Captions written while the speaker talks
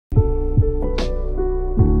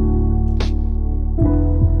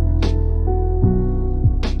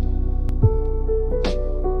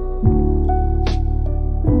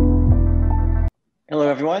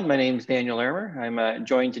everyone. My name is Daniel Lermer. I'm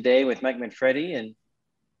joined today with Mike Manfredi and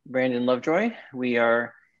Brandon Lovejoy. We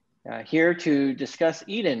are here to discuss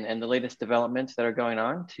Eden and the latest developments that are going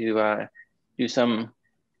on, to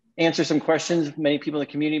answer some questions many people in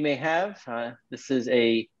the community may have. This is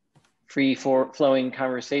a free-flowing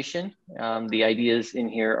conversation. The ideas in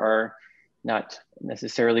here are not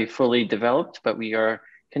necessarily fully developed, but we are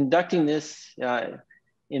conducting this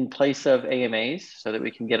in place of AMAs so that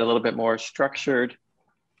we can get a little bit more structured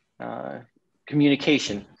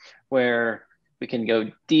communication, where we can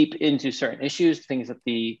go deep into certain issues, things that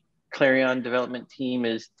the Clarion development team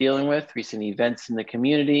is dealing with, recent events in the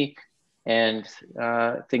community, and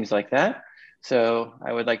things like that. So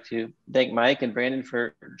I would like to thank Mike and Brandon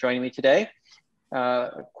for joining me today.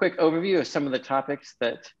 A quick overview of some of the topics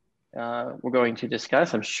that we're going to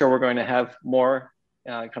discuss. I'm sure we're going to have more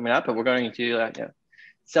coming up, but we're going to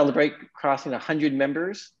celebrate crossing 100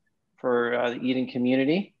 members for the Eden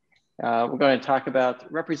community. We're going to talk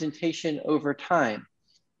about representation over time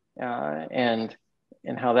and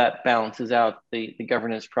how that balances out the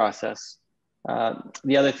governance process.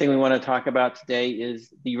 The other thing we want to talk about today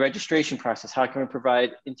is the registration process. How can we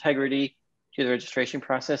provide integrity to the registration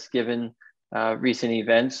process given recent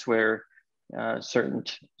events where certain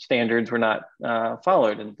standards were not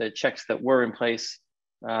followed and the checks that were in place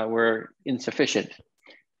were insufficient?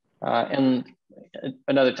 And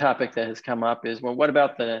another topic that has come up is, well, what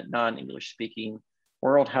about the non-English speaking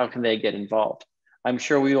world? How can they get involved? I'm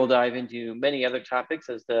sure we will dive into many other topics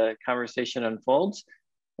as the conversation unfolds,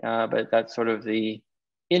 but that's sort of the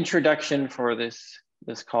introduction for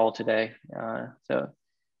this call today. So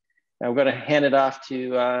I'm going to hand it off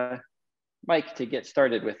to Mike to get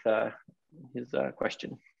started with his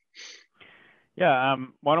question. Yeah,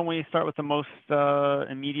 why don't we start with the most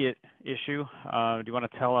immediate issue? Do you want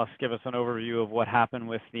to give us an overview of what happened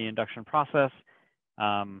with the induction process,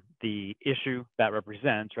 the issue that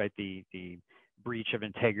represents, right, the breach of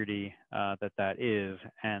integrity that is,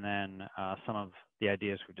 and then some of the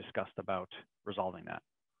ideas we discussed about resolving that?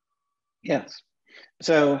 Yes.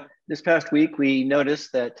 So this past week, we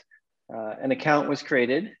noticed that an account was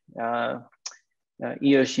created,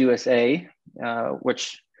 EOS USA,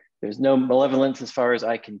 which there's no malevolence as far as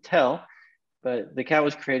I can tell, but the account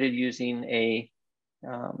was created using a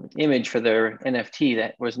image for their NFT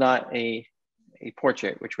that was not a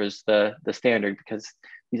portrait, which was the standard, because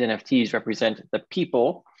these NFTs represent the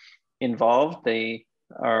people involved. They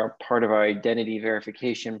are part of our identity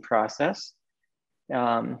verification process.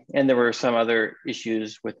 And there were some other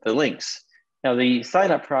issues with the links. Now, the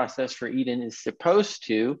sign-up process for Eden is supposed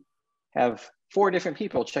to have 4 different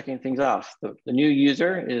people checking things off. The new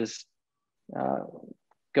user is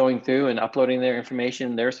going through and uploading their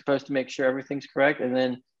information. They're supposed to make sure everything's correct. And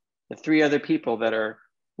then the 3 other people that are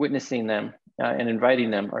witnessing them and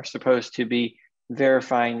inviting them are supposed to be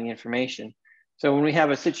verifying the information. So when we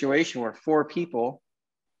have a situation where 4 people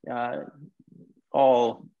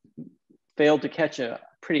all failed to catch a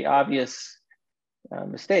pretty obvious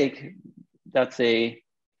mistake, that's a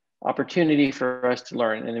opportunity for us to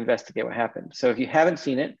learn and investigate what happened. So if you haven't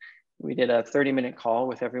seen it, we did a 30-minute call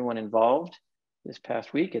with everyone involved this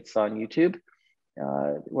past week. It's on YouTube,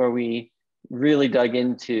 where we really dug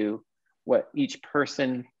into what each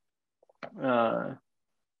person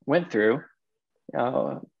went through,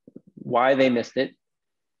 why they missed it,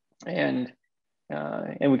 and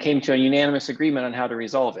we came to a unanimous agreement on how to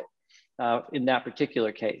resolve it in that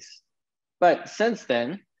particular case. But since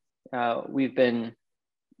then, we've been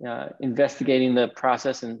investigating the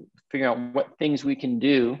process and figuring out what things we can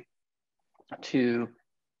do to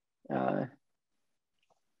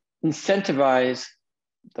incentivize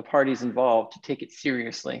the parties involved to take it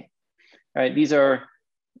seriously. All right, there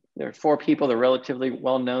are 4 people. They're relatively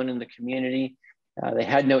well known in the community. They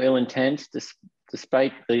had no ill intent,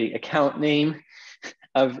 despite the account name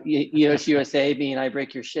of EOS USA being "I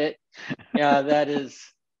break your shit." That is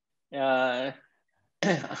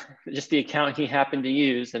just the account he happened to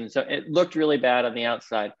use. And so it looked really bad on the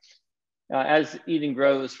outside. As Eden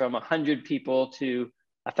grows from 100 people to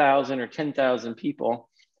 1,000 or 10,000 people,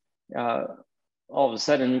 all of a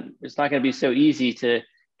sudden, it's not going to be so easy to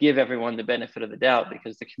give everyone the benefit of the doubt,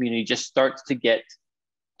 because the community just starts to get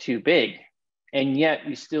too big. And yet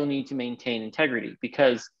you still need to maintain integrity,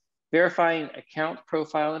 because verifying account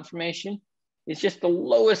profile information is just the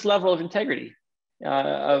lowest level of integrity,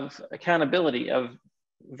 of accountability, of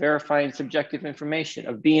verifying subjective information,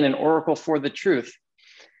 of being an oracle for the truth.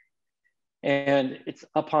 And it's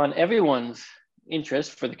upon everyone's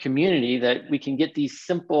interest, for the community, that we can get these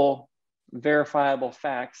simple verifiable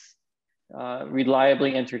facts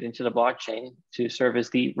reliably entered into the blockchain to serve as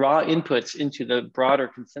the raw inputs into the broader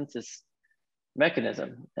consensus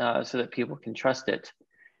mechanism so that people can trust it.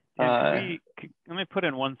 And let me put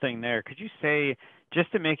in one thing there. Could you say,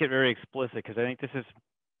 just to make it very explicit, because I think this is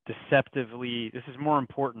more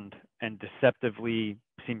important and deceptively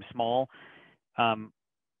seems small.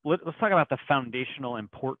 Let's talk about the foundational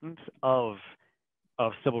importance of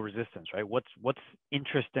civil resistance, right? What's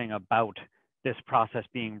interesting about this process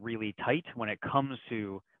being really tight when it comes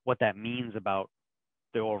to what that means about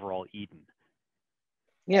the overall Eden?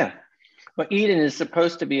 Yeah, well, Eden is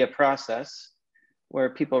supposed to be a process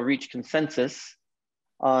where people reach consensus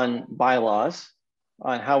on bylaws,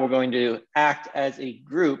 on how we're going to act as a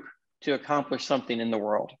group to accomplish something in the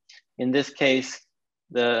world. In this case,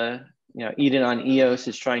 the EdenOnEOS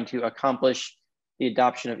is trying to accomplish the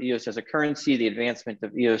adoption of EOS as a currency, the advancement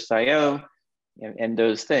of EOS.io, and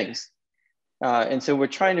those things. And so we're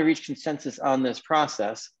trying to reach consensus on this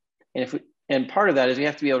process. And part of that is we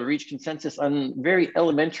have to be able to reach consensus on very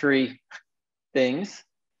elementary things,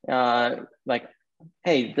 like,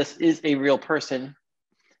 hey, this is a real person,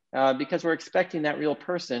 because we're expecting that real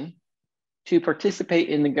person to participate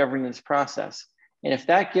in the governance process. And if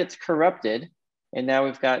that gets corrupted, and now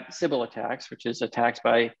we've got Sybil attacks, which is attacks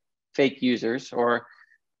by fake users or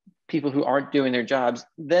people who aren't doing their jobs,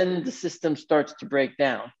 then the system starts to break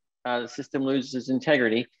down. The system loses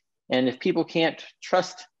integrity. And if people can't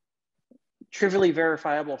trust trivially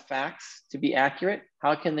verifiable facts to be accurate,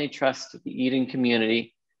 how can they trust the Eden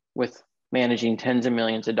community with managing tens of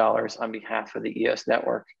millions of dollars on behalf of the EOS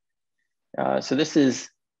network? So this is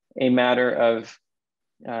a matter of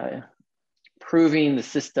proving the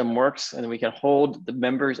system works and we can hold the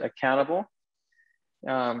members accountable.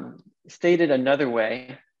 Stated another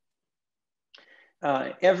way,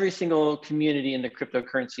 every single community in the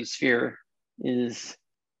cryptocurrency sphere is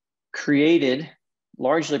created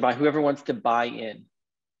largely by whoever wants to buy in.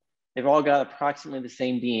 They've all got approximately the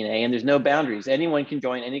same DNA and there's no boundaries. Anyone can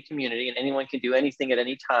join any community and anyone can do anything at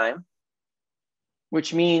any time,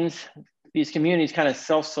 which means these communities kind of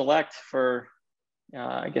self-select for,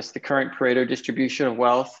 I guess, the current Pareto distribution of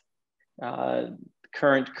wealth,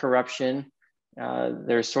 current corruption.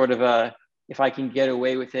 There's sort of a, if I can get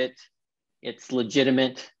away with it, it's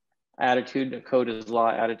legitimate attitude, a code is law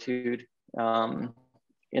attitude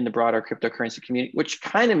in the broader cryptocurrency community, which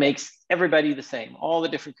kind of makes everybody the same. All the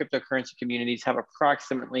different cryptocurrency communities have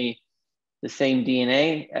approximately the same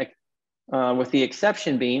DNA, with the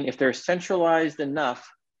exception being if they're centralized enough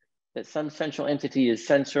that some central entity is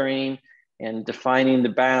censoring and defining the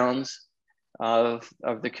bounds of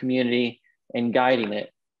the community and guiding it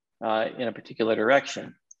in a particular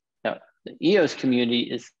direction. Now, the EOS community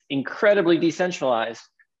is incredibly decentralized,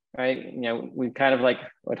 right? We kind of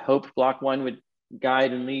would hope Block One would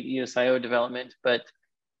guide and lead EOS.io development, but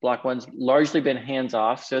Block One's largely been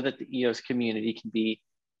hands-off so that the EOS community can be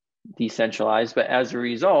decentralized. But as a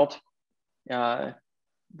result, the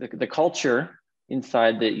culture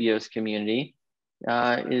inside the EOS community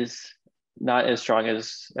is not as strong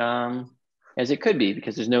as it could be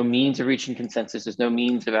because there's no means of reaching consensus. There's no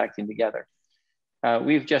means of acting together.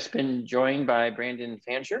 We've just been joined by Brandon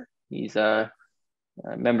Fancher. He's a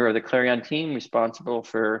member of the Clarion team responsible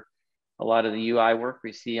for a lot of the UI work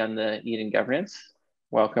we see on the Eden governance.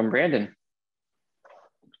 Welcome, Brandon.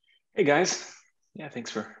 Hey guys. Yeah,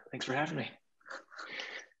 thanks for having me.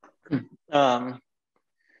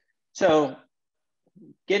 So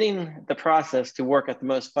getting the process to work at the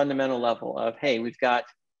most fundamental level of, hey, we've got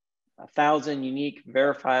 1,000 unique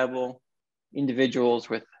verifiable individuals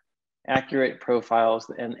with accurate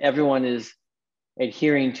profiles and everyone is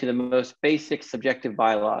adhering to the most basic subjective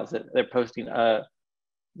bylaws that they're posting.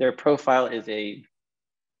 Their profile is a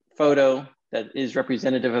photo that is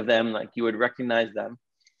representative of them, like you would recognize them.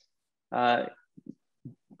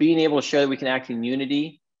 Being able to show that we can act in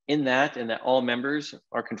unity in that and that all members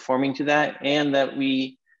are conforming to that and that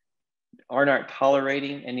we are not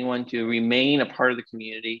tolerating anyone to remain a part of the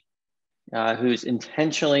community who's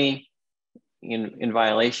intentionally in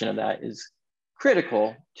violation of that is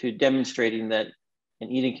critical to demonstrating that an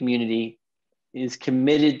Eden community is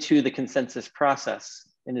committed to the consensus process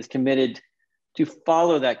and is committed to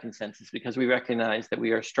follow that consensus because we recognize that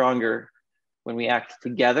we are stronger when we act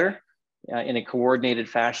together in a coordinated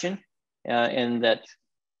fashion and that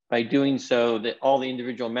by doing so that all the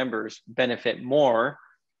individual members benefit more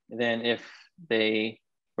than if they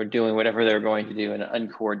were doing whatever they're going to do in an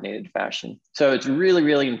uncoordinated fashion. So it's really,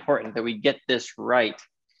 really important that we get this right.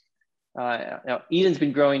 Now, Eden's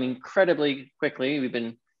been growing incredibly quickly. We've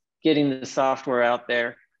been getting the software out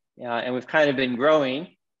there and we've kind of been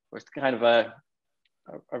growing with kind of a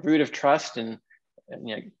a root of trust and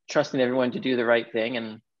trusting everyone to do the right thing.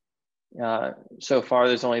 And so far,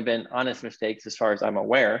 there's only been honest mistakes as far as I'm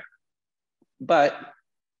aware. But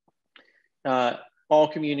all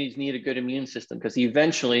communities need a good immune system, because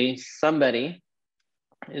eventually somebody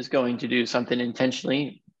is going to do something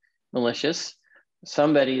intentionally malicious.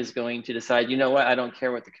 Somebody is going to decide, you know what, I don't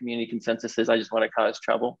care what the community consensus is, I just want to cause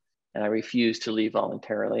trouble, and I refuse to leave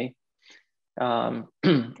voluntarily, and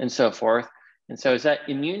so forth. And so it's that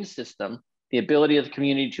immune system, the ability of the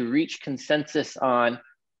community to reach consensus on,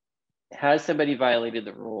 has somebody violated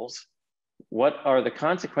the rules? What are the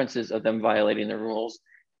consequences of them violating the rules?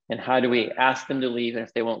 And how do we ask them to leave? And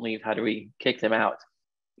if they won't leave, how do we kick them out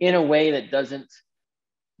in a way that doesn't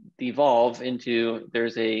devolve into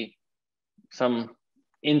there's some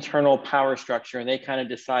internal power structure and they kind of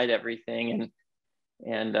decide everything,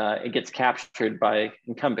 and it gets captured by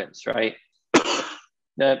incumbents, right?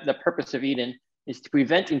 The purpose of Eden is to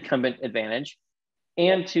prevent incumbent advantage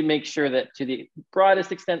and to make sure that to the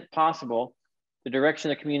broadest extent possible, the direction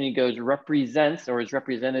the community goes represents or is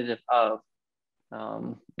representative of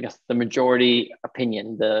the majority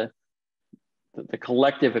opinion, the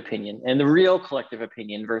collective opinion, and the real collective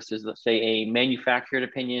opinion versus, let's say, a manufactured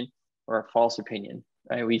opinion or a false opinion.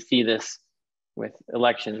 Right? We see this with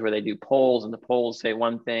elections where they do polls and the polls say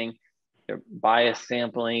one thing, they're bias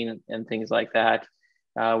sampling and things like that.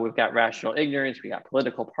 We've got rational ignorance, we got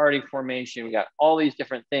political party formation, we got all these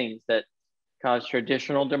different things that cause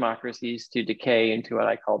traditional democracies to decay into what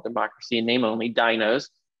I call democracy in name only, dinos.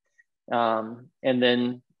 And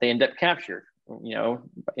then they end up captured,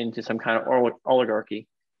 into some kind of oligarchy.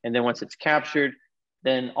 And then once it's captured,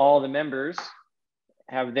 then all the members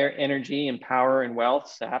have their energy and power and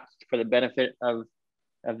wealth sapped for the benefit of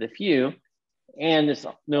the few. And this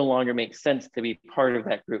no longer makes sense to be part of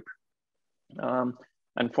that group.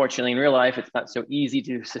 Unfortunately, in real life, it's not so easy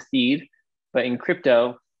to secede, but in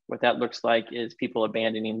crypto, what that looks like is people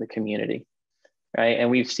abandoning the community, right?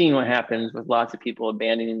 And we've seen what happens with lots of people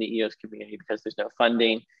abandoning the EOS community because there's no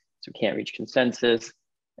funding, so we can't reach consensus,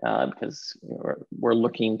 because we're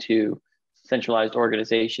looking to centralized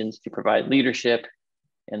organizations to provide leadership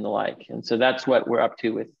and the like. And so that's what we're up to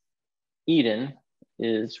with Eden,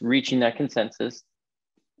 is reaching that consensus.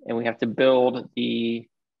 And we have to build the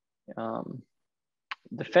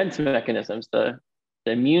defense mechanisms, the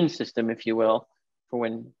immune system, if you will, for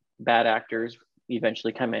when bad actors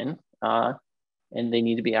eventually come in and they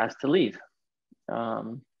need to be asked to leave.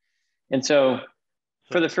 And so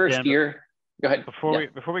for the first year, go ahead.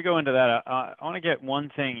 Before we go into that, I want to get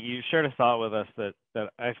one thing. You shared a thought with us that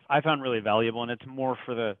I found really valuable, and it's more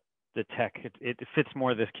for the tech. It fits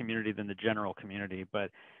more this community than the general community.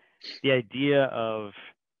 But the idea of,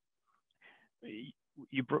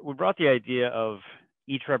 we brought the idea of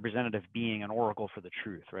each representative being an oracle for the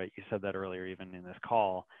truth, right? You said that earlier, even in this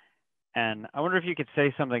call. And I wonder if you could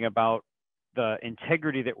say something about the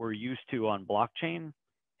integrity that we're used to on blockchain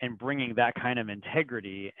and bringing that kind of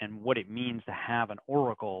integrity and what it means to have an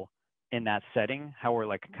oracle in that setting, how we're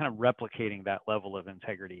like kind of replicating that level of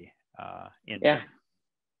integrity.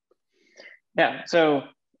 Yeah, so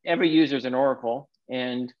every user is an oracle,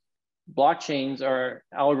 and blockchains are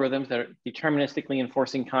algorithms that are deterministically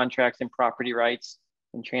enforcing contracts and property rights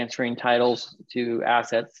and transferring titles to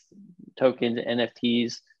assets, tokens,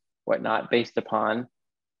 NFTs, whatnot, based upon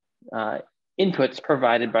inputs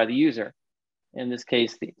provided by the user. In this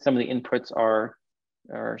case, some of the inputs are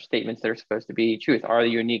statements that are supposed to be truth. Are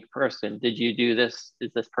you a unique person? Did you do this?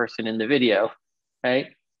 Is this person in the video? Right?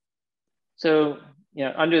 So,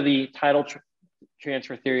 under the title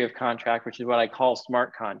transfer theory of contract, which is what I call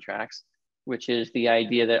smart contracts, which is the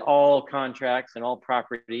idea that all contracts and all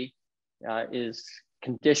property is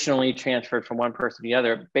conditionally transferred from one person to the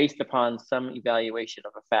other based upon some evaluation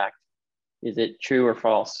of a fact. Is it true or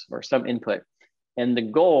false, or some input? And the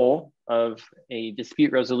goal of a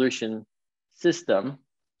dispute resolution system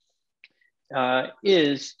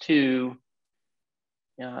is to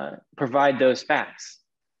provide those facts.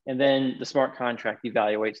 And then the smart contract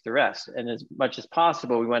evaluates the rest. And as much as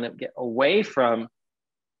possible, we want to get away from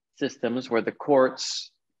systems where the courts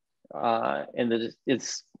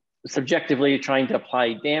it's subjectively trying to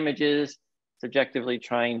apply damages, subjectively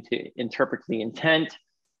trying to interpret the intent.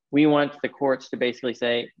 We want the courts to basically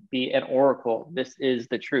say, be an oracle, this is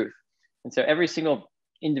the truth. And so every single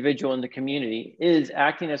individual in the community is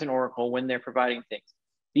acting as an oracle when they're providing things.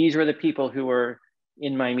 These were the people who were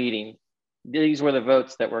in my meeting. These were the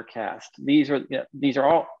votes that were cast. These are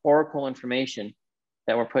all oracle information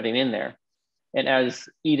that we're putting in there. And as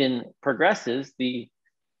Eden progresses, the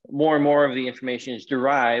more and more of the information is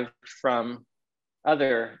derived from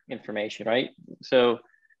other information, right? So,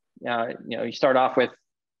 you start off with,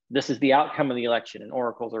 this is the outcome of the election, and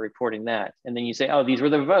oracles are reporting that. And then you say, oh, these were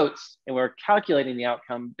the votes, and we're calculating the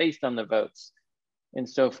outcome based on the votes, and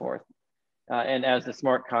so forth. And as the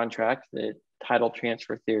smart contract, the title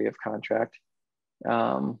transfer theory of contract,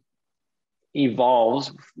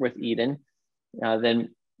 evolves with Eden, then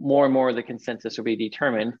more and more of the consensus will be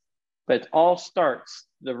determined. But it all starts,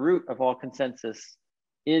 the root of all consensus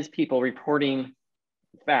is people reporting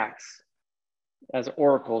facts as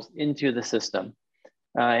oracles into the system.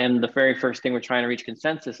 And the very first thing we're trying to reach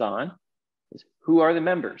consensus on is, who are the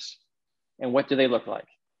members and what do they look like?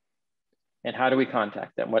 And how do we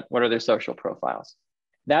contact them? What are their social profiles?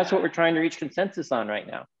 That's what we're trying to reach consensus on right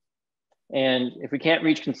now. And if we can't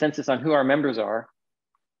reach consensus on who our members are,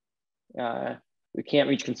 we can't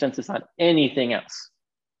reach consensus on anything else.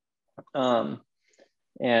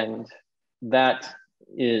 And that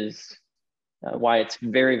is why it's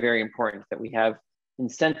very, very important that we have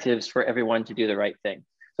incentives for everyone to do the right thing.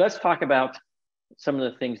 So let's talk about some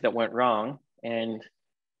of the things that went wrong and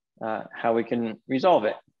how we can resolve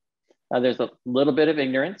it. There's a little bit of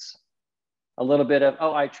ignorance, a little bit of,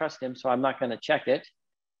 oh, I trust him, so I'm not going to check it.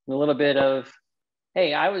 And a little bit of,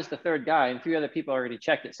 hey, I was the third guy and 3 other people already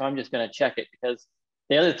checked it, so I'm just going to check it because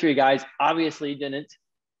the other 3 guys obviously didn't,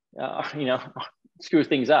 screw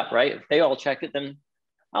things up, right? If they all checked it, then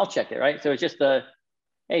I'll check it, right? So it's just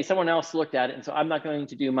hey, someone else looked at it, and so I'm not going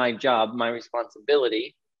to do my job, my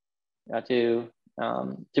responsibility to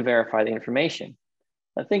verify the information.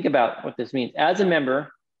 Now think about what this means. As a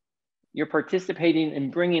member, you're participating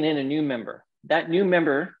in bringing in a new member. That new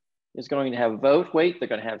member is going to have vote weight, they're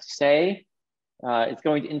going to have say, it's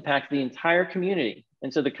going to impact the entire community.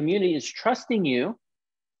 And so the community is trusting you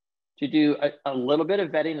to do a little bit of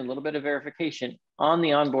vetting, a little bit of verification on the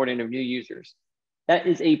onboarding of new users. That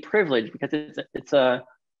is a privilege because it's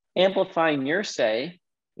amplifying your say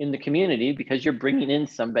in the community because you're bringing in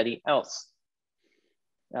somebody else.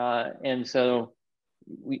 And so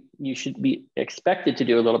you should be expected to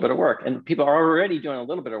do a little bit of work. And people are already doing a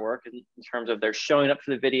little bit of work in terms of they're showing up for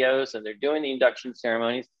the videos and they're doing the induction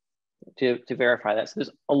ceremonies to verify that. So there's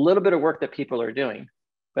a little bit of work that people are doing.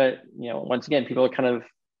 But once again, people are kind of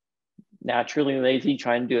naturally lazy,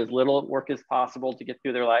 trying to do as little work as possible to get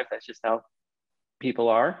through their life. That's just how people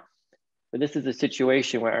are. But this is a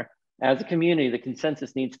situation where, as a community, the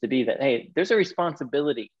consensus needs to be that, hey, there's a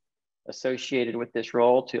responsibility associated with this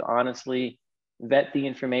role to honestly vet the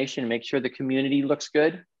information, make sure the community looks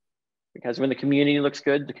good. Because when the community looks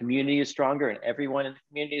good, the community is stronger and everyone in the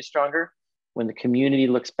community is stronger. When the community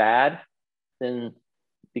looks bad, then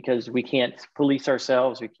because we can't police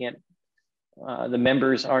ourselves, we can't, the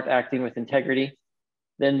members aren't acting with integrity,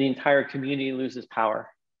 then the entire community loses power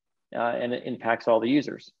and it impacts all the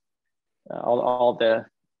users, all the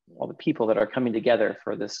people that are coming together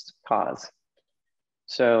for this cause.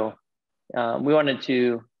 So we wanted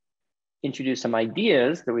to introduce some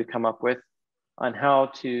ideas that we've come up with on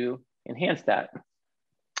how to enhance that.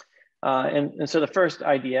 And so the first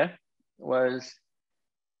idea was,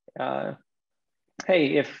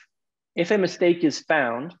 hey, if a mistake is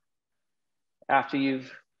found after you've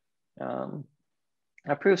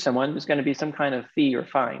approved someone, there's going to be some kind of fee or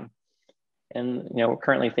fine. And we're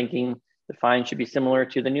currently thinking the fine should be similar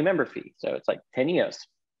to the new member fee. So it's like 10 EOS.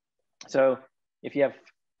 So if you have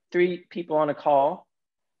 3 people on a call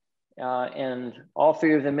and all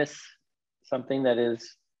 3 of them miss something that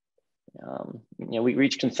is, we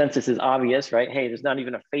reach consensus is obvious, right? Hey, there's not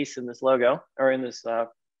even a face in this logo or in this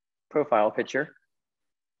profile picture.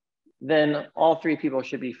 Then all 3 people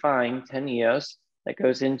should be fined 10 EOS. That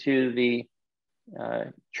goes into the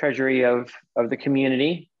treasury of the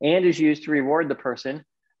community and is used to reward the person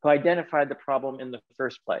who identified the problem in the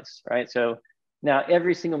first place, right? So now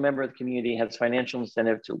every single member of the community has financial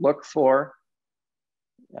incentive to look for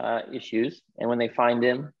issues, and when they find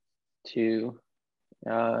them, to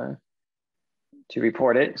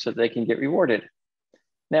report it so that they can get rewarded.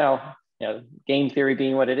 Now, game theory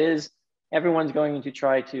being what it is, everyone's going to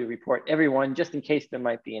try to report everyone just in case there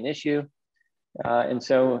might be an issue. And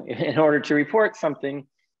so in order to report something,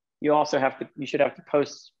 you should have to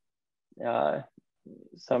post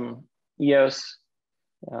some EOS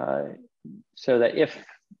so that if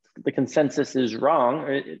the consensus is wrong,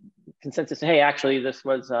 or consensus, hey, actually this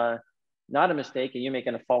was not a mistake and you're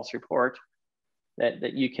making a false report,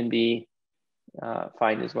 that you can be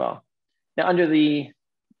fined as well. Now, under the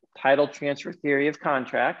title transfer theory of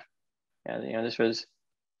contract, and this was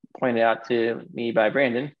pointed out to me by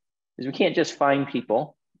Brandon, is we can't just fine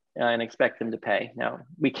people and expect them to pay. Now,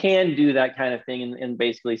 we can do that kind of thing and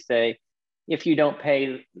basically say, if you don't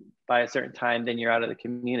pay by a certain time, then you're out of the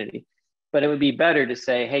community. But it would be better to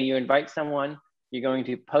say, hey, you invite someone, you're going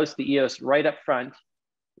to post the EOS right up front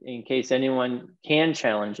in case anyone can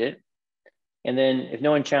challenge it. And then if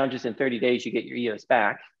no one challenges in 30 days, you get your EOS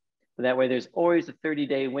back. But that way there's always a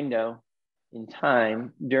 30-day window in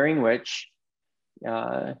time during which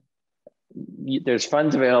there's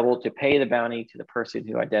funds available to pay the bounty to the person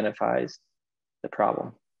who identifies the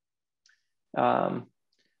problem.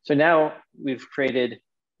 So now we've created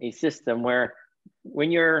a system where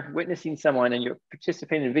when you're witnessing someone and you're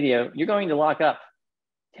participating in video, you're going to lock up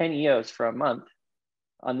 10 EOS for a month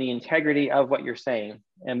on the integrity of what you're saying.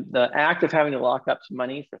 And the act of having to lock up some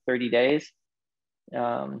money for 30 days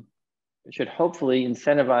should hopefully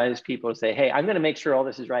incentivize people to say, hey, I'm going to make sure all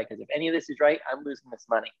this is right, because if any of this is right, I'm losing this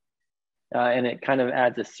money. And it kind of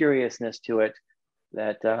adds a seriousness to it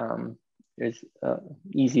that is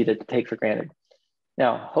easy to take for granted.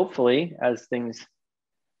 Now, hopefully, as things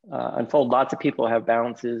unfold, lots of people have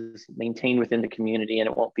balances maintained within the community, and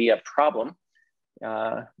it won't be a problem.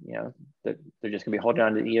 You know, they're just going to be holding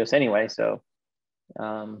on to the EOS anyway, so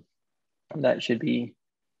that should be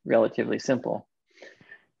relatively simple.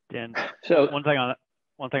 Dan, so one thing on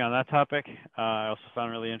that topic, I also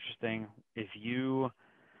found really interesting.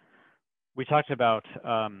 We talked about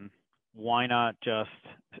why don't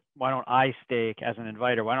I stake as an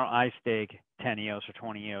inviter? Why don't I stake 10 EOS or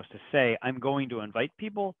 20 EOS to say I'm going to invite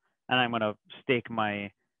people and I'm going to stake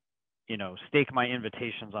my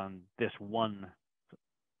invitations on this one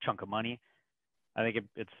chunk of money. I think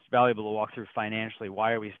it's valuable to walk through financially.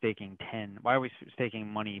 Why are we staking 10? Why are we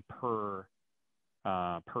staking money per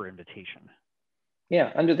invitation?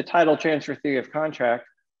 Yeah, under the title transfer theory of contract,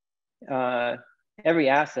 every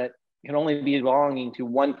asset can only be belonging to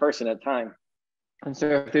one person at a time. And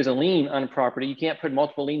so if there's a lien on a property, you can't put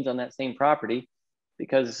multiple liens on that same property,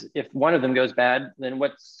 because if one of them goes bad, then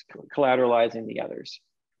what's collateralizing the others?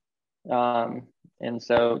 And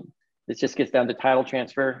so this just gets down to title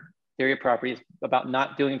transfer theory of properties, about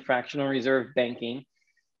not doing fractional reserve banking.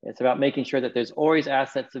 It's about making sure that there's always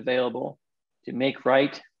assets available to make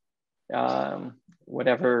right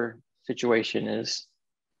whatever situation is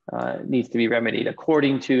needs to be remedied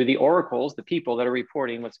according to the oracles, the people that are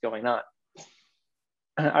reporting what's going on.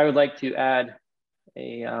 I would like to add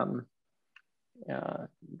go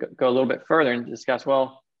a little bit further and discuss,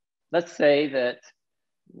 well, let's say that,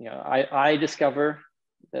 you know, I discover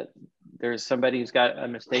that there's somebody who's got a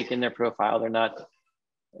mistake in their profile. They're not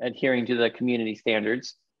adhering to the community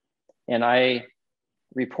standards, and I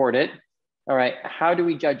report it. All right, how do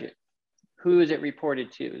we judge it? Who is it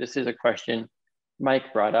reported to? This is a question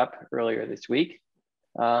Mike brought up earlier this week,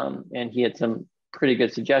 and he had some pretty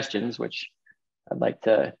good suggestions, which I'd like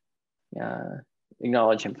to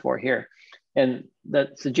acknowledge him for here. And the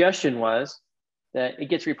suggestion was that it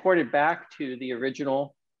gets reported back to the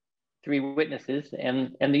original 3 witnesses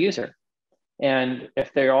and the user. And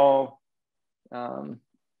if they're all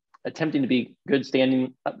attempting to be good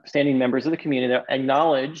standing members of the community, they'll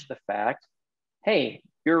acknowledge the fact, hey,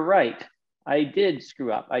 you're right, I did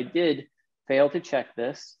screw up, I did fail to check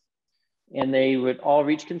this. And they would all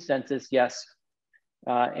reach consensus, yes,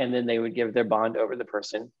 and then they would give their bond over the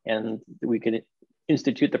person, and we could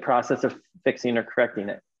institute the process of fixing or correcting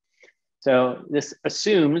it. So this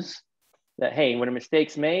assumes that, hey, when a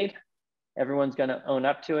mistake's made, everyone's going to own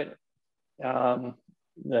up to it.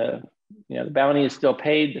 The bounty is still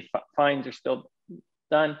paid, the fines are still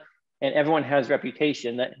done, and everyone has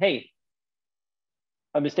reputation that, hey,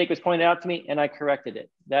 a mistake was pointed out to me and I corrected it.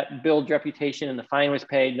 That builds reputation, and the fine was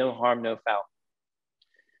paid, no harm, no foul.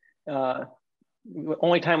 The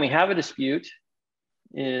only time we have a dispute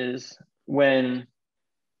is when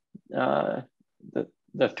the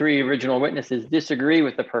 3 original witnesses disagree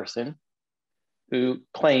with the person who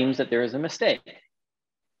claims that there is a mistake.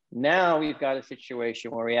 Now we've got a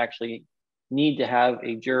situation where we actually need to have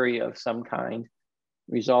a jury of some kind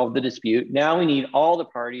resolve the dispute. Now we need all the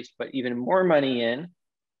parties to put even more money in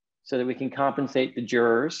so that we can compensate the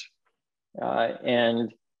jurors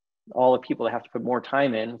and all the people that have to put more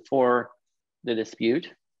time in for the dispute,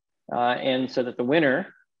 and so that the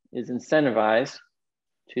winner is incentivized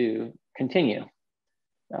to continue.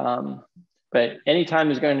 But anytime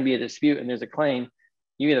there's going to be a dispute and there's a claim,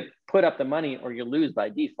 you either put up the money or you lose by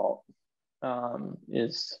default,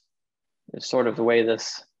 is sort of the way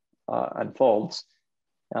this unfolds.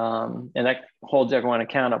 And that holds everyone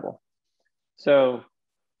accountable. So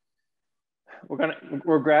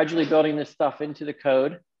we're gradually building this stuff into the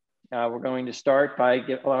code. We're going to start by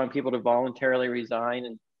allowing people to voluntarily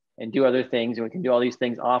resign and do other things. And we can do all these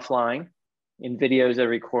things offline in videos that are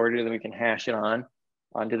recorded, and we can hash it on.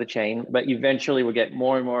 onto the chain, but eventually we'll get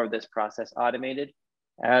more and more of this process automated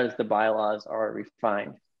as the bylaws are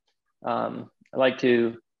refined. I'd like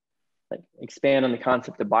to expand on the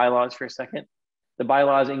concept of bylaws for a second. The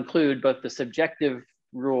bylaws include both the subjective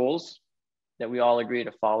rules that we all agree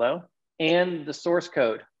to follow and the source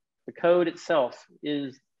code. The code itself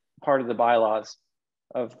is part of the bylaws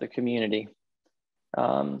of the community.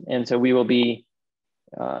 And so we will be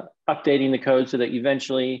updating the code so that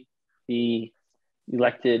eventually the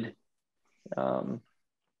elected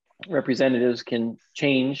representatives can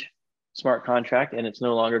change smart contract, and it's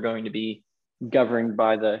no longer going to be governed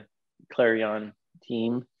by the Clarion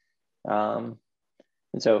team. And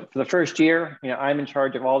so for the first year, I'm in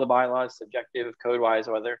charge of all the bylaws, subjective, code-wise,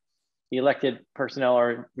 whether the elected personnel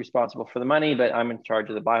are responsible for the money, but I'm in charge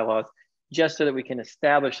of the bylaws, just so that we can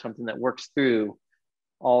establish something that works through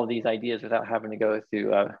all of these ideas without having to go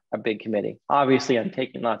through a big committee. Obviously, I'm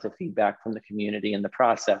taking lots of feedback from the community in the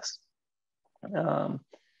process.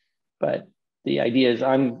 But the idea is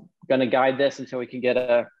I'm going to guide this until we can get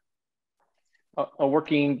a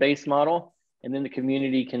working base model, and then the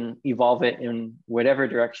community can evolve it in whatever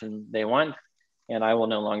direction they want. And I will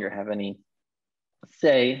no longer have any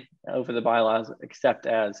say over the bylaws, except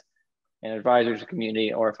as an advisor to the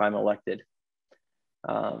community or if I'm elected.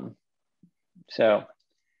 So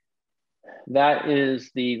that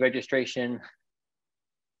is the registration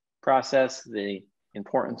process, the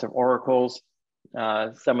importance of oracles,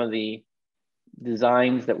 some of the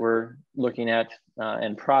designs that we're looking at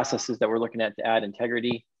and processes that we're looking at to add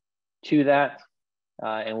integrity to that.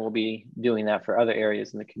 And we'll be doing that for other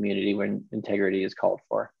areas in the community when integrity is called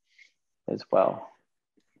for as well.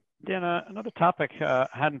 Dan, another topic I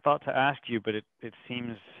hadn't thought to ask you, but it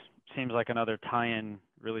seems like another tie-in,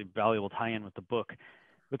 really valuable tie-in with the book.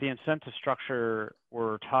 With the incentive structure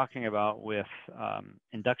we're talking about with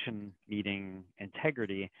induction meeting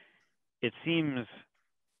integrity, it seems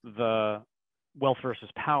the wealth versus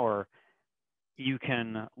power, you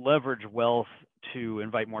can leverage wealth to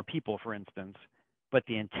invite more people, for instance, but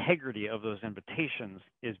the integrity of those invitations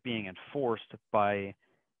is being enforced by,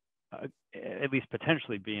 at least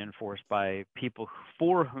potentially being enforced by people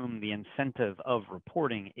for whom the incentive of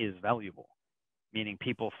reporting is valuable, meaning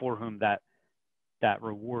people for whom that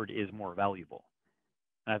reward is more valuable.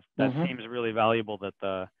 That seems really valuable, that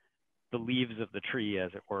the leaves of the tree,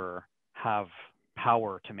 as it were, have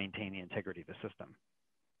power to maintain the integrity of the system.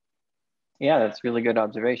 Yeah, that's really good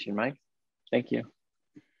observation, Mike. Thank you.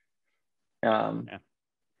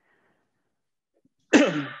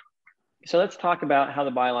 So let's talk about how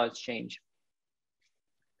the bylaws change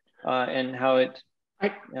and how it.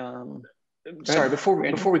 Sorry,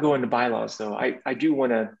 before we go into bylaws, though, I do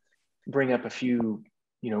want to bring up a few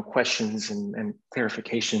questions and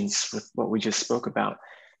clarifications with what we just spoke about.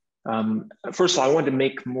 First of all, I wanted to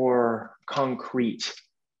make more concrete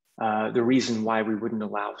the reason why we wouldn't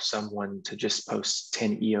allow someone to just post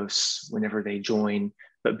 10 EOS whenever they join,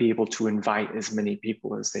 but be able to invite as many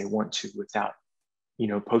people as they want to without,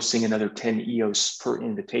 posting another 10 EOS per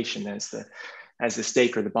invitation as the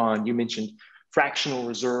stake or the bond. You mentioned fractional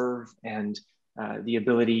reserve and the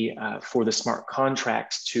ability for the smart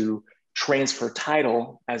contracts to transfer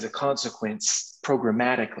title as a consequence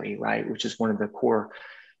programmatically, right? Which is one of the core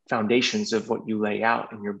foundations of what you lay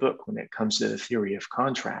out in your book when it comes to the theory of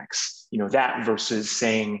contracts. That versus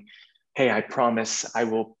saying, hey, I promise I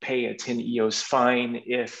will pay a 10 EOS fine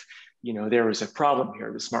if there is a problem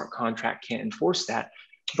here. The smart contract can't enforce that.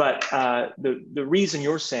 But the reason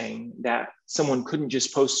you're saying that someone couldn't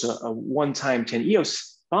just post a one-time 10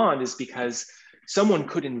 EOS bond is because someone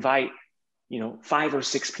could invite 5 or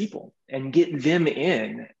 6 people and get them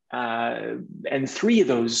in, and 3 of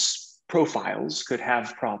those profiles could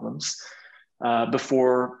have problems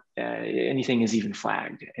before anything is even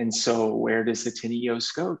flagged. And so where does the 10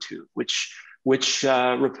 EOS go to? Which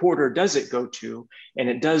reporter does it go to? And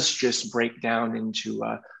it does just break down into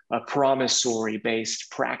a promissory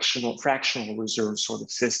based fractional reserve sort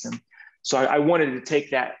of system. So I wanted to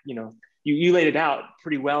take that, you laid it out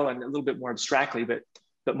pretty well and a little bit more abstractly,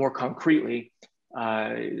 but more concretely,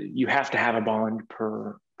 you have to have a bond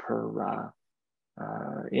per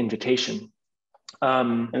invitation.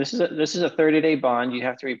 And this is a 30-day bond. You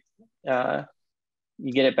have to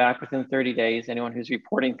you get it back within 30 days. Anyone who's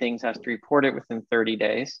reporting things has to report it within 30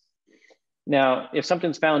 days. Now, if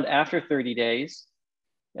something's found after 30 days,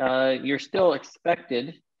 you're still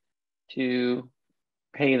expected to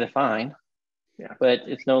pay the fine, but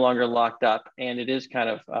it's no longer locked up, and it is kind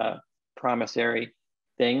of a promissory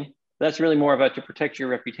thing. That's really more about to protect your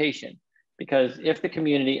reputation, because if the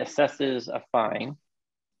community assesses a fine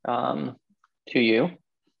to you,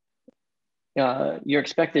 you're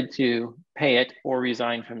expected to pay it or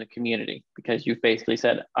resign from the community, because you've basically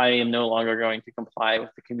said, I am no longer going to comply with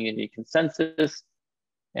the community consensus,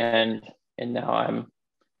 and now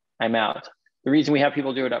I'm out. The reason we have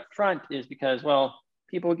people do it up front is because, well,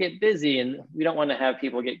 people get busy, and we don't want to have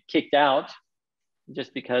people get kicked out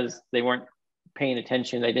just because they weren't paying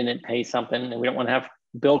attention, they didn't pay something, and we don't want to have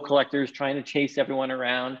bill collectors trying to chase everyone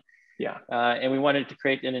around. Yeah. And we wanted to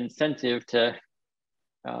create an incentive to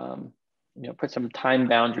put some time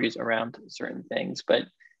boundaries around certain things. But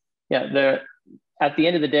yeah, at the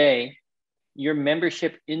end of the day, your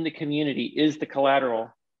membership in the community is the collateral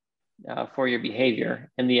for your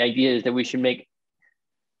behavior. And the idea is that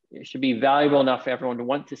it should be valuable enough for everyone to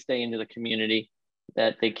want to stay into the community,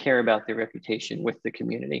 that they care about their reputation with the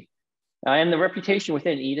community. And the reputation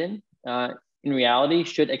within Eden, in reality,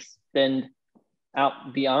 should extend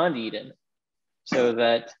out beyond Eden, so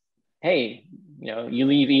that, hey, you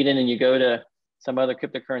leave Eden and you go to some other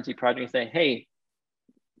cryptocurrency project and say, hey,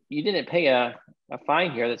 you didn't pay a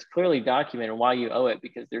fine here that's clearly documented why you owe it,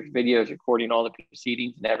 because there's videos recording all the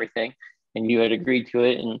proceedings and everything, and you had agreed to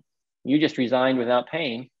it, and you just resigned without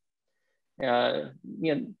paying. That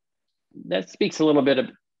speaks a little bit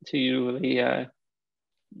to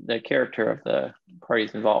the character of the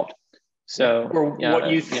parties involved. So, or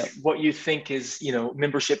what you think is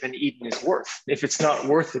membership in Eden is worth. If it's not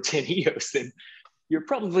worth it to EOS, then you're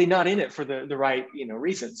probably not in it for the right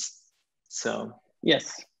reasons. So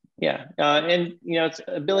yes, yeah, and it's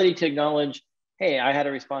ability to acknowledge, hey, I had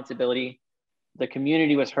a responsibility. The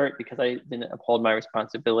community was hurt because I didn't uphold my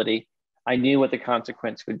responsibility. I knew what the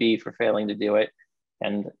consequence would be for failing to do it,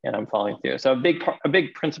 and I'm following through. So a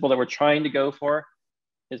big principle that we're trying to go for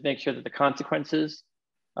is make sure that the consequences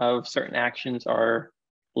of certain actions are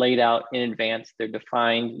laid out in advance. They're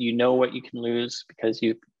defined. You know what you can lose because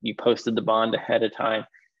you posted the bond ahead of time,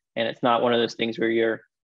 and it's not one of those things where you're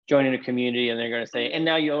joining a community and they're going to say, and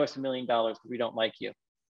now you owe us $1 million because we don't like you.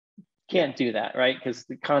 Can't do that, right? Because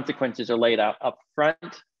the consequences are laid out up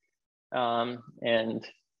front, and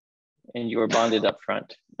you were bonded up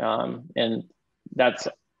front, and that's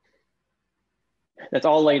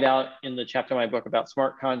all laid out in the chapter of my book about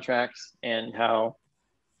smart contracts, and how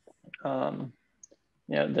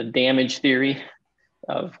the damage theory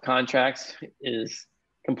of contracts is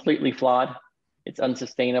completely flawed. It's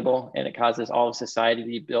unsustainable, and it causes all of society to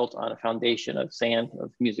be built on a foundation of sand,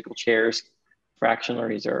 of musical chairs, fractional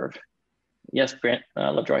reserve. Yes, Brent,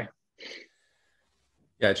 Lovejoy.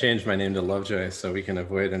 Yeah, I changed my name to Lovejoy so we can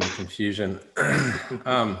avoid any confusion.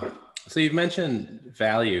 So you've mentioned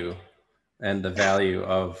value and the value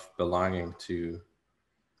of belonging to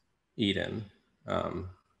Eden.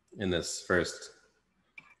 In this first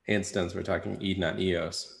instance, we're talking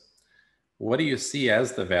EdenOnEOS. What do you see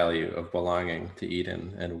as the value of belonging to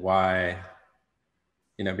Eden, and why?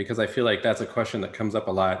 Because I feel like that's a question that comes up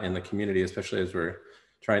a lot in the community, especially as we're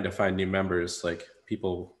trying to find new members. Like,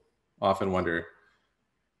 people often wonder,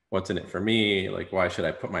 what's in it for me? Like, why should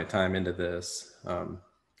I put my time into this?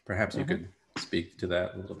 Perhaps you could speak to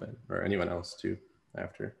that a little bit, or anyone else too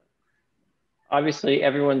after. Obviously,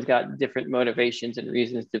 everyone's got different motivations and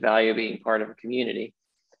reasons to value being part of a community.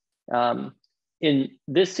 In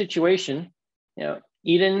this situation,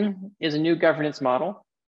 Eden is a new governance model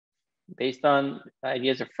based on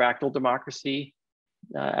ideas of fractal democracy,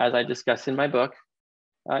 as I discussed in my book.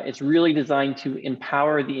 It's really designed to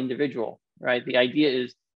empower the individual, right? The idea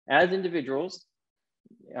is, as individuals,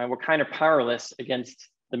 we're kind of powerless against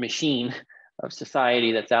the machine of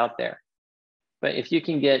society that's out there. But if you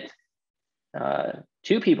can get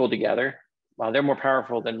two people together, well, they're more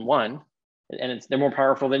powerful than one, and they're more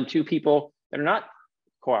powerful than two people that are not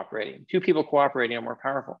cooperating. Two people cooperating are more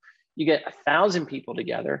powerful. You get 1,000 people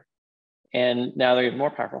together, and now they're even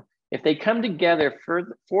more powerful. If they come together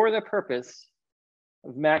for the purpose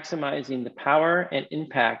of maximizing the power and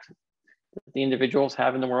impact that the individuals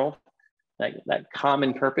have in the world, like that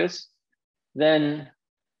common purpose, then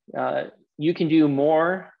you can do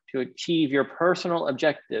more to achieve your personal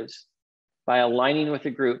objectives by aligning with a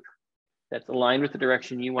group that's aligned with the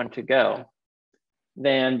direction you want to go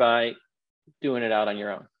than by doing it out on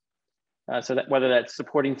your own. So that whether that's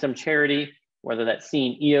supporting some charity, whether that's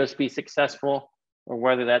seeing EOS be successful, or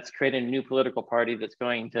whether that's creating a new political party that's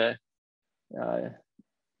going to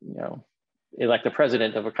elect the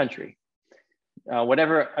president of a country.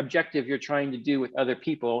 Whatever objective you're trying to do with other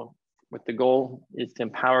people, with the goal is to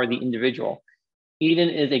empower the individual. Eden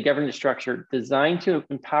is a governance structure designed to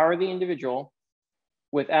empower the individual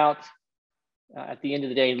without, at the end of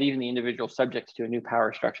the day, leaving the individual subject to a new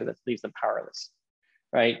power structure that leaves them powerless,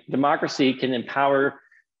 right? Democracy can empower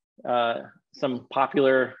some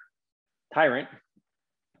popular tyrant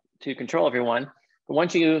to control everyone. But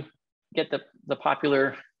once you get the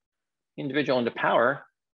popular individual into power,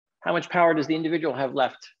 how much power does the individual have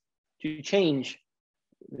left to change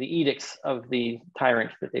the edicts of the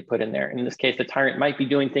tyrant that they put in there? In this case, the tyrant might be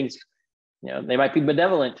doing things, they might be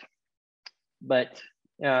benevolent, but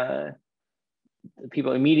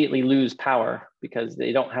people immediately lose power because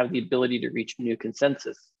they don't have the ability to reach new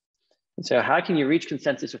consensus. And so how can you reach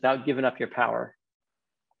consensus without giving up your power?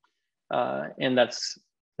 And that's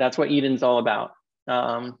what Eden's all about.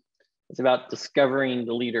 It's about discovering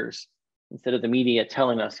the leaders instead of the media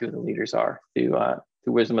telling us who the leaders are through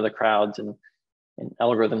wisdom of the crowds and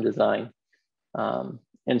algorithm design.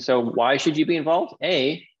 And so why should you be involved?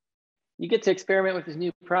 A, you get to experiment with this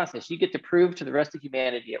new process. You get to prove to the rest of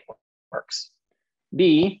humanity it works.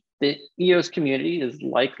 B, the EOS community is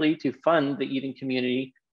likely to fund the Eden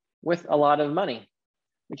community with a lot of money,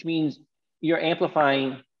 which means you're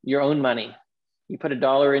amplifying your own money. You put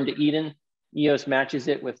 $1 into Eden, EOS matches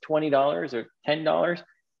it with $20 or $10,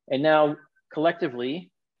 and now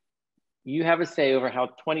collectively, you have a say over how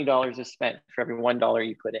 $20 is spent for every $1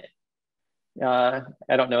 you put in.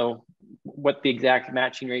 I don't know what the exact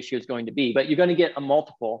matching ratio is going to be, but you're going to get a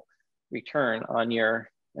multiple return on your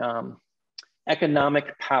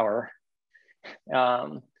economic power.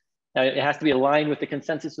 Now it has to be aligned with the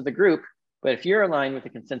consensus of the group, but if you're aligned with the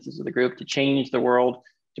consensus of the group to change the world,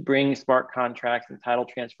 to bring smart contracts and title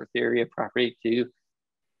transfer theory of property to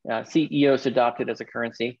see EOS adopted as a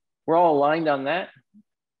currency, we're all aligned on that.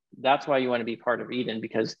 That's why you want to be part of Eden,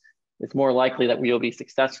 because it's more likely that we will be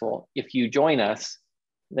successful if you join us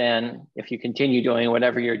than if you continue doing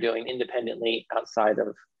whatever you're doing independently outside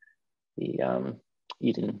of the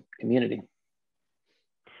Eden community.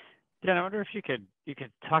 Dan, I wonder if you could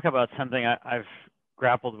talk about something I've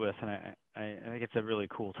grappled with, and I think it's a really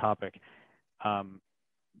cool topic.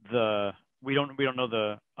 We don't know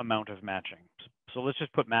the amount of matching, so let's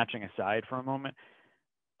just put matching aside for a moment.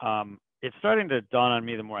 It's starting to dawn on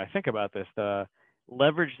me the more I think about this, the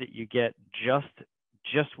leverage that you get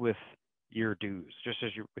just with your dues,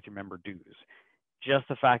 with your member dues. Just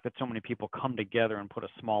the fact that so many people come together and put a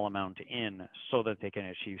small amount in so that they can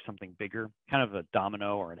achieve something bigger, kind of a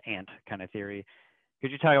domino or an ant kind of theory.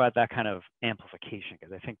 Could you talk about that kind of amplification?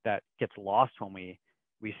 Because I think that gets lost when we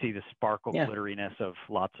see the sparkle glitteriness of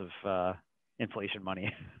lots of inflation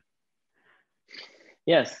money.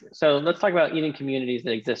 Yes, so let's talk about Eden communities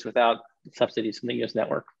that exist without subsidies from the EOS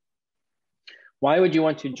network. Why would you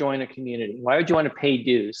want to join a community? Why would you want to pay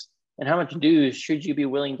dues? And how much dues should you be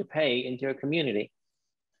willing to pay into a community?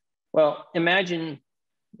 Well, imagine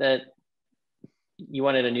that you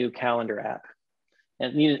wanted a new calendar app,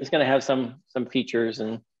 and it's going to have some features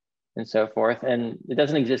and so forth, and it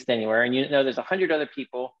doesn't exist anywhere. And there's 100 other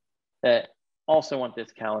people that also want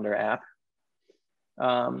this calendar app.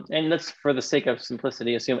 And let's, for the sake of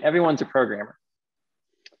simplicity, assume everyone's a programmer,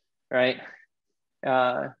 right?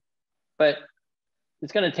 But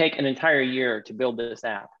it's going to take an entire year to build this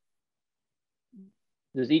app.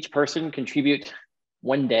 Does each person contribute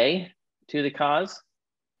one day to the cause?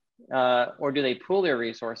 Or do they pool their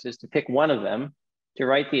resources to pick one of them to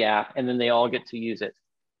write the app, and then they all get to use it,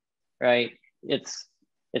 right? It's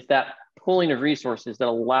that pooling of resources that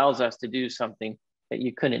allows us to do something that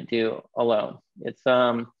you couldn't do alone. It's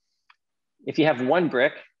if you have one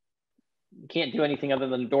brick, you can't do anything other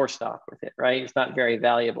than a doorstop with it, right? It's not very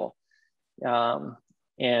valuable. But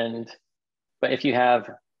if you have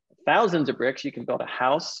thousands of bricks, you can build a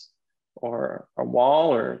house or a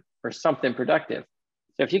wall or something productive.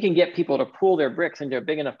 So if you can get people to pool their bricks into a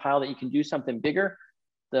big enough pile that you can do something bigger,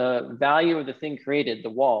 the value of the thing created,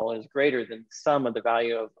 the wall, is greater than the sum of the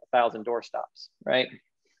value of 1,000 doorstops, right?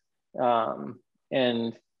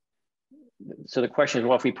 And so the question is,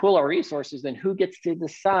 well, if we pool our resources, then who gets to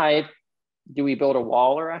decide, do we build a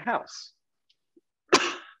wall or a house?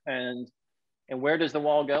 And where does the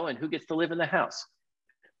wall go, and who gets to live in the house?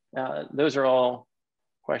 Those are all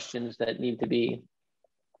questions that need to be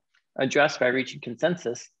addressed by reaching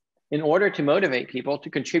consensus in order to motivate people to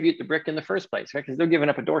contribute the brick in the first place, right? Because they're giving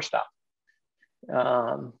up a doorstop.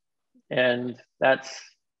 And that's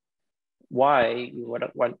why you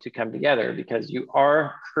want to come together, because you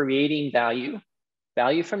are creating value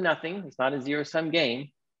from nothing. It's not a zero-sum game.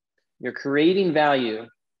 You're creating value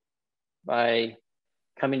by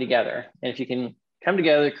coming together. And if you can come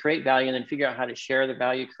together, create value, and then figure out how to share the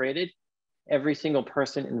value created, every single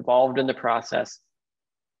person involved in the process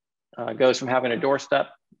goes from having a doorstop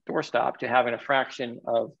to having a fraction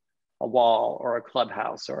of a wall or a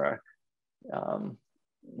clubhouse or a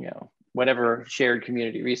whatever shared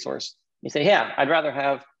community resource. You say, yeah, I'd rather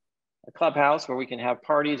have a clubhouse where we can have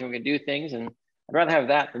parties and we can do things. And I'd rather have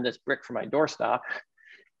that than this brick for my doorstop.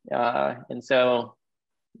 And so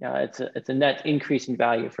it's a net increase in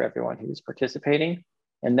value for everyone who's participating.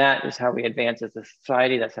 And that is how we advance as a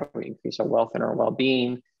society. That's how we increase our wealth and our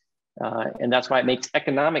well-being. And that's why it makes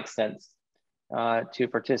economic sense to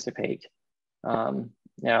participate.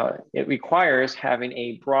 Now, it requires having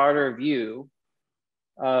a broader view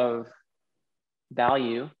of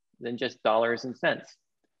value than just dollars and cents.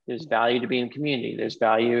 There's value to being in community. There's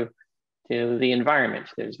value to the environment.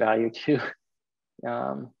 There's value to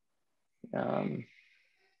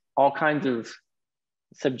all kinds of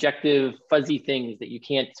subjective, fuzzy things that you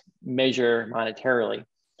can't measure monetarily.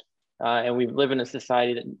 And we live in a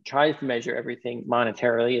society that tries to measure everything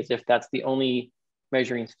monetarily as if that's the only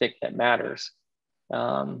measuring stick that matters.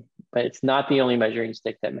 But it's not the only measuring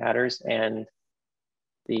stick that matters. And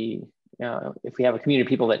if we have a community of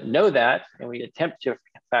people that know that, and we attempt to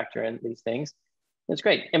factor in these things, that's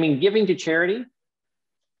great. I mean, giving to charity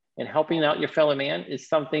and helping out your fellow man is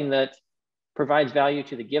something that provides value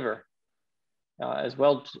to the giver as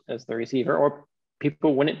well as the receiver, or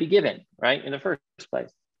people wouldn't be given, right, in the first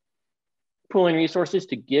place. Pooling resources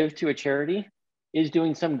to give to a charity is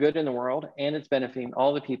doing some good in the world, and it's benefiting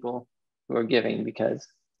all the people who are giving because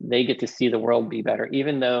they get to see the world be better,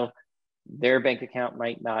 even though their bank account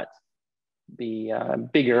might not be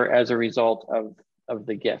bigger as a result of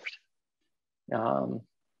the gift.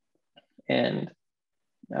 And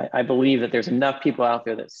I believe that there's enough people out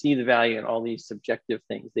there that see the value in all these subjective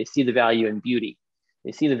things. They see the value in beauty.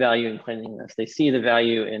 They see the value in cleanliness. They see the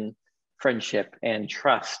value in friendship and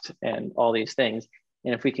trust and all these things.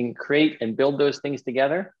 And if we can create and build those things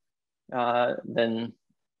together, then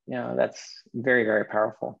that's very, very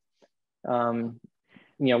powerful.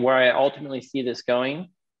 Where I ultimately see this going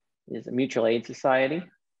is a mutual aid society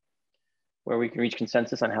where we can reach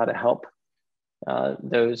consensus on how to help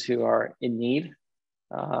those who are in need.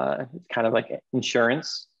 It's kind of like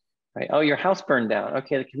insurance, right? Oh, your house burned down.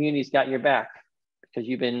 Okay, the community's got your back because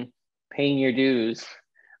you've been paying your dues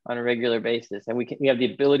on a regular basis. And we have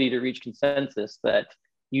the ability to reach consensus that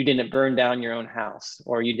you didn't burn down your own house,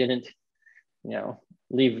 or you didn't,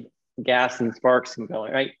 leave gas and sparks and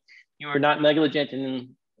going, right? You were not negligent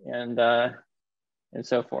and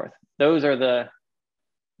so forth. Those are the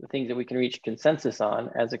things that we can reach consensus on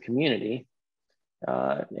as a community.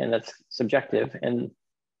 And that's subjective. And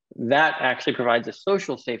that actually provides a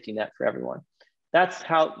social safety net for everyone. That's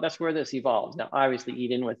where this evolves. Now, obviously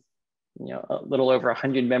Eden with, a little over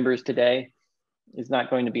 100 members today is not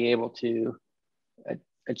going to be able to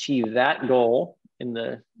achieve that goal in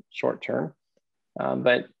the short term.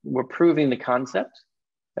 But we're proving the concept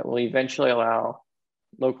that will eventually allow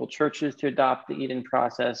local churches to adopt the Eden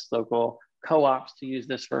process, local co-ops to use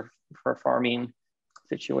this for farming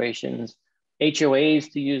situations,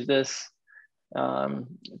 HOAs to use this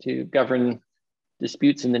to govern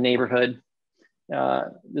disputes in the neighborhood.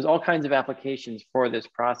 There's all kinds of applications for this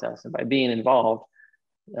process. And by being involved,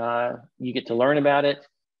 you get to learn about it,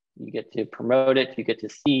 you get to promote it, you get to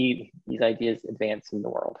see these ideas advance in the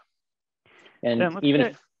world. And then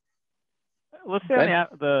let's stay on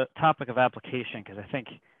the topic of application, because I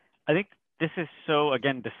think this is so,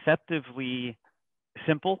 again, deceptively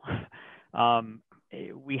simple.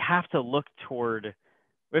 We have to look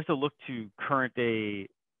to current day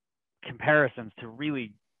comparisons to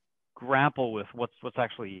really grapple with what's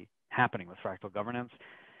actually happening with fractal governance.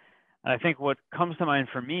 And I think what comes to mind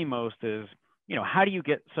for me most is, how do you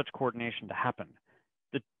get such coordination to happen?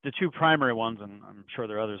 The two primary ones, and I'm sure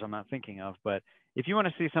there are others I'm not thinking of, but if you want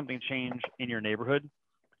to see something change in your neighborhood,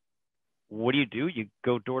 what do? You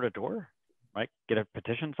go door to door, right? Get a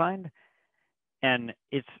petition signed. And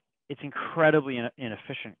it's incredibly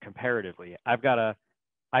inefficient comparatively. I've got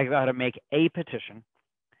to make a petition,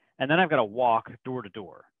 and then I've got to walk door to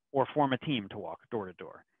door or form a team to walk door to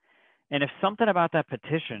door. And if something about that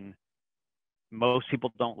petition most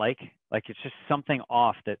people don't like it's just something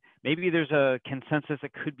off, that maybe there's a consensus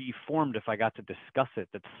that could be formed if I got to discuss it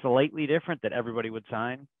that's slightly different that everybody would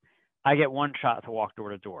sign, I get one shot to walk door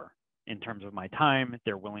to door in terms of my time,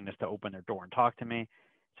 their willingness to open their door and talk to me.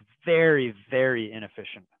 It's a very, very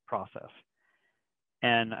inefficient process.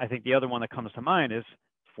 And I think the other one that comes to mind is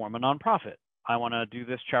form a nonprofit. I want to do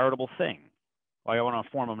this charitable thing. Well, I want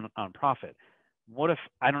to form a nonprofit. What if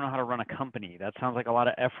I don't know how to run a company? That sounds like a lot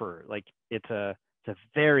of effort. Like it's a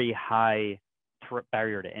very high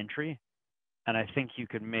barrier to entry. And I think you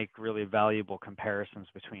could make really valuable comparisons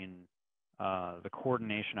between the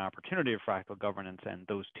coordination opportunity of fractal governance and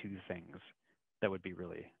those two things that would be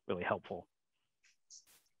really, really helpful.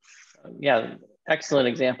 Yeah, excellent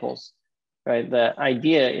examples. right? The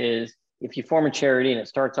idea is if you form a charity and it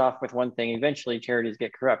starts off with one thing, eventually charities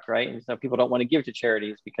get corrupt, right? And so people don't want to give to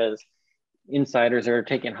charities because insiders are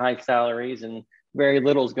taking high salaries and very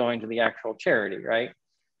little is going to the actual charity, right?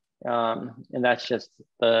 And that's just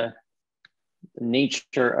the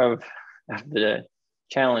nature of the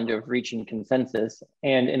challenge of reaching consensus,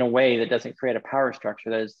 and in a way that doesn't create a power structure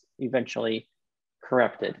that is eventually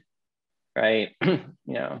corrupted, right?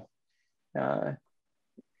 You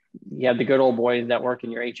have the good old boys that work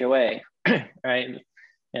in your HOA, right?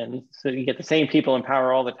 And so you get the same people in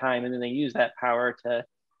power all the time, and then they use that power to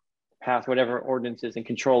pass whatever ordinances and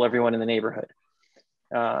control everyone in the neighborhood.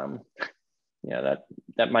 That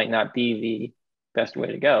might not be the best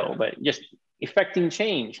way to go, but just effecting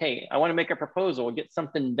change. Hey, I want to make a proposal, get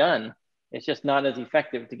something done. It's just not as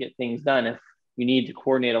effective to get things done if you need to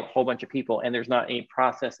coordinate a whole bunch of people and there's not a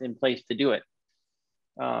process in place to do it.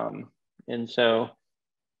 And so,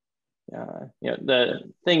 the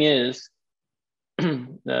thing is,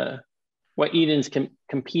 what Eden's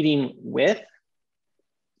competing with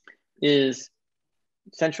is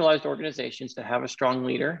centralized organizations that have a strong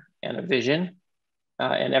leader and a vision,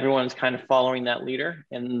 and everyone's kind of following that leader,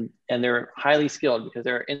 and they're highly skilled because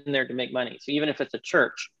they're in there to make money. So even if it's a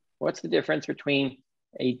church, what's the difference between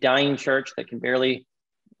a dying church that can barely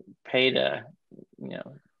pay to,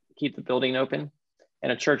 keep the building open,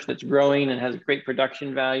 and a church that's growing and has great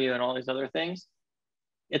production value and all these other things?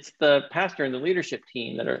 It's the pastor and the leadership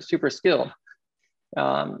team that are super skilled.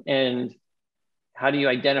 And how do you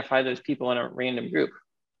identify those people in a random group?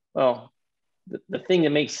 Well, the thing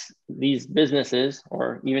that makes these businesses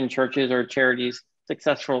or even churches or charities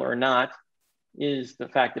successful or not is the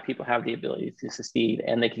fact that people have the ability to succeed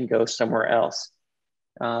and they can go somewhere else.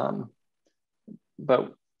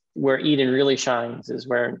 But where Eden really shines is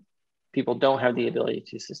where people don't have the ability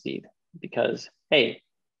to succeed because, hey,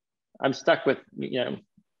 I'm stuck with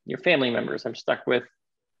your family members. I'm stuck with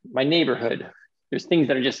my neighborhood. There's things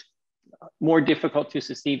that are just more difficult to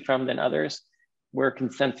succeed from than others, where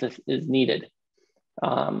consensus is needed.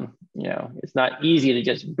 It's not easy to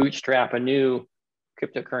just bootstrap a new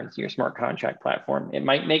cryptocurrency or smart contract platform. It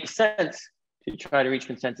might make sense to try to reach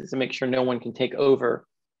consensus and make sure no one can take over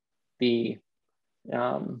the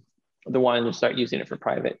one and start using it for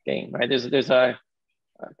private gain, right? There's a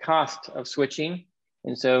cost of switching.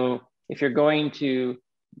 And so if you're going to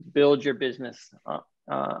build your business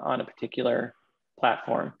on a particular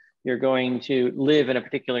platform, you're going to live in a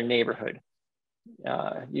particular neighborhood.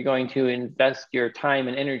 You're going to invest your time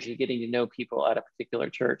and energy getting to know people at a particular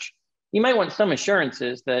church. You might want some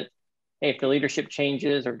assurances that, hey, if the leadership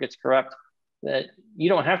changes or gets corrupt, that you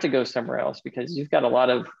don't have to go somewhere else because you've got a lot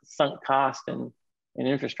of sunk cost and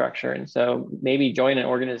infrastructure. And so maybe join an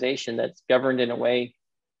organization that's governed in a way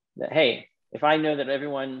that, hey, if I know that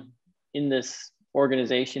everyone in this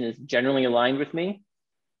organization is generally aligned with me,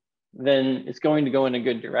 then it's going to go in a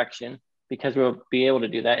good direction because we'll be able to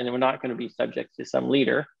do that. And we're not going to be subject to some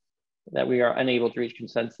leader that we are unable to reach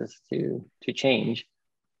consensus to change.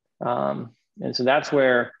 And so that's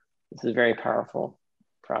where this is a very powerful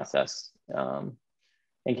process and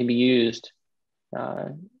can be used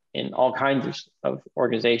in all kinds of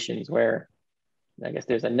organizations where I guess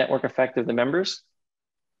there's a network effect of the members.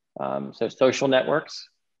 So social networks,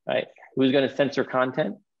 right? Who's going to censor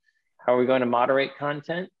content? How are we going to moderate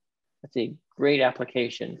content? That's a great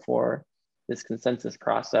application for this consensus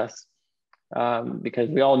process because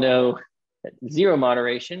we all know that zero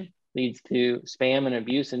moderation leads to spam and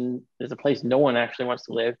abuse, and there's a place no one actually wants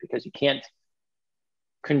to live because you can't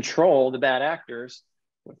control the bad actors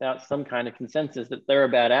without some kind of consensus that they're a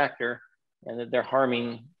bad actor and that they're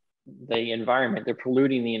harming the environment, they're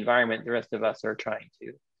polluting the environment the rest of us are trying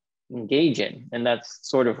to engage in. And that's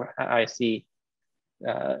sort of how I see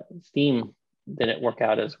Steam didn't work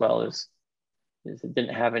out as well as it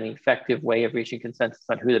didn't have an effective way of reaching consensus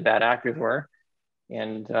on who the bad actors were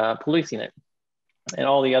and policing it. And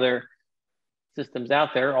all the other systems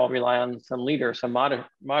out there all rely on some leader, some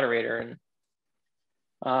moderator,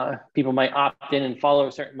 and people might opt in and follow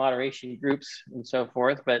certain moderation groups and so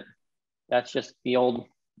forth, but that's just the old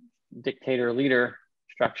dictator leader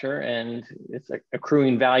structure, and it's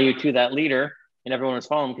accruing value to that leader, and everyone is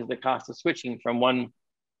following because the cost of switching from one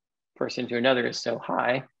person to another is so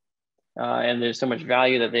high, and there's so much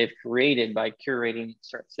value that they've created by curating a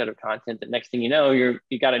certain set of content that next thing you know, you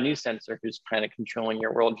got a new censor who's kind of controlling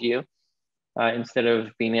your worldview instead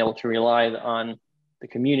of being able to rely on the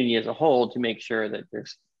community as a whole to make sure that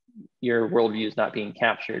your worldview is not being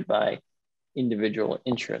captured by individual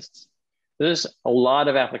interests. There's a lot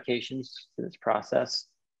of applications to this process.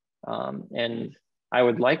 And I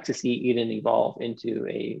would like to see Eden evolve into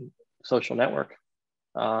a social network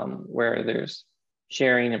where there's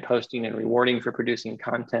sharing and posting and rewarding for producing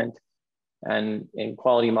content and in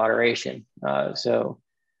quality moderation. So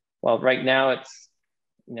while right now it's,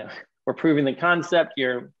 we're proving the concept,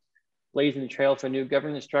 you're blazing the trail for a new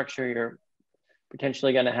governance structure, you're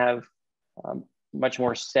potentially going to have much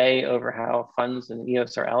more say over how funds and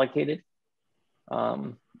EOS are allocated.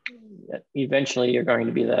 Eventually, you're going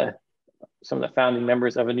to be some of the founding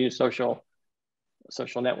members of a new social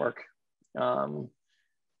network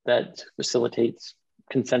that facilitates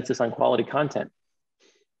consensus on quality content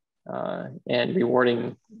and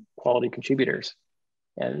rewarding quality contributors.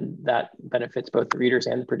 And that benefits both the readers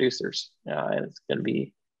and the producers. And it's going to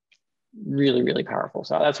be really, really powerful.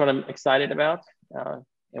 So that's what I'm excited about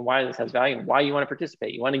and why this has value and why you want to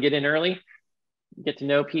participate. You want to get in early, get to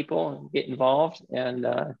know people, get involved, and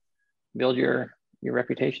build your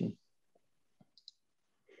reputation.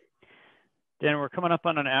 Dan, we're coming up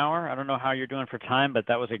on an hour. I don't know how you're doing for time, but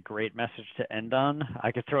that was a great message to end on.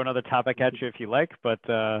 I could throw another topic at you if you like, but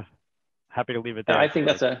happy to leave it there. I think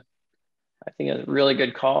that's a really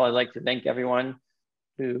good call. I'd like to thank everyone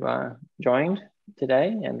who joined today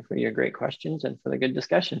and for your great questions and for the good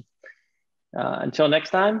discussion. Until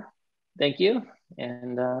next time, thank you,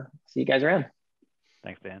 and see you guys around.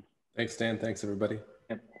 Thanks, Dan. Thanks, Dan. Thanks, everybody.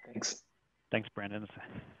 Yep, thanks. Thanks, Brandon.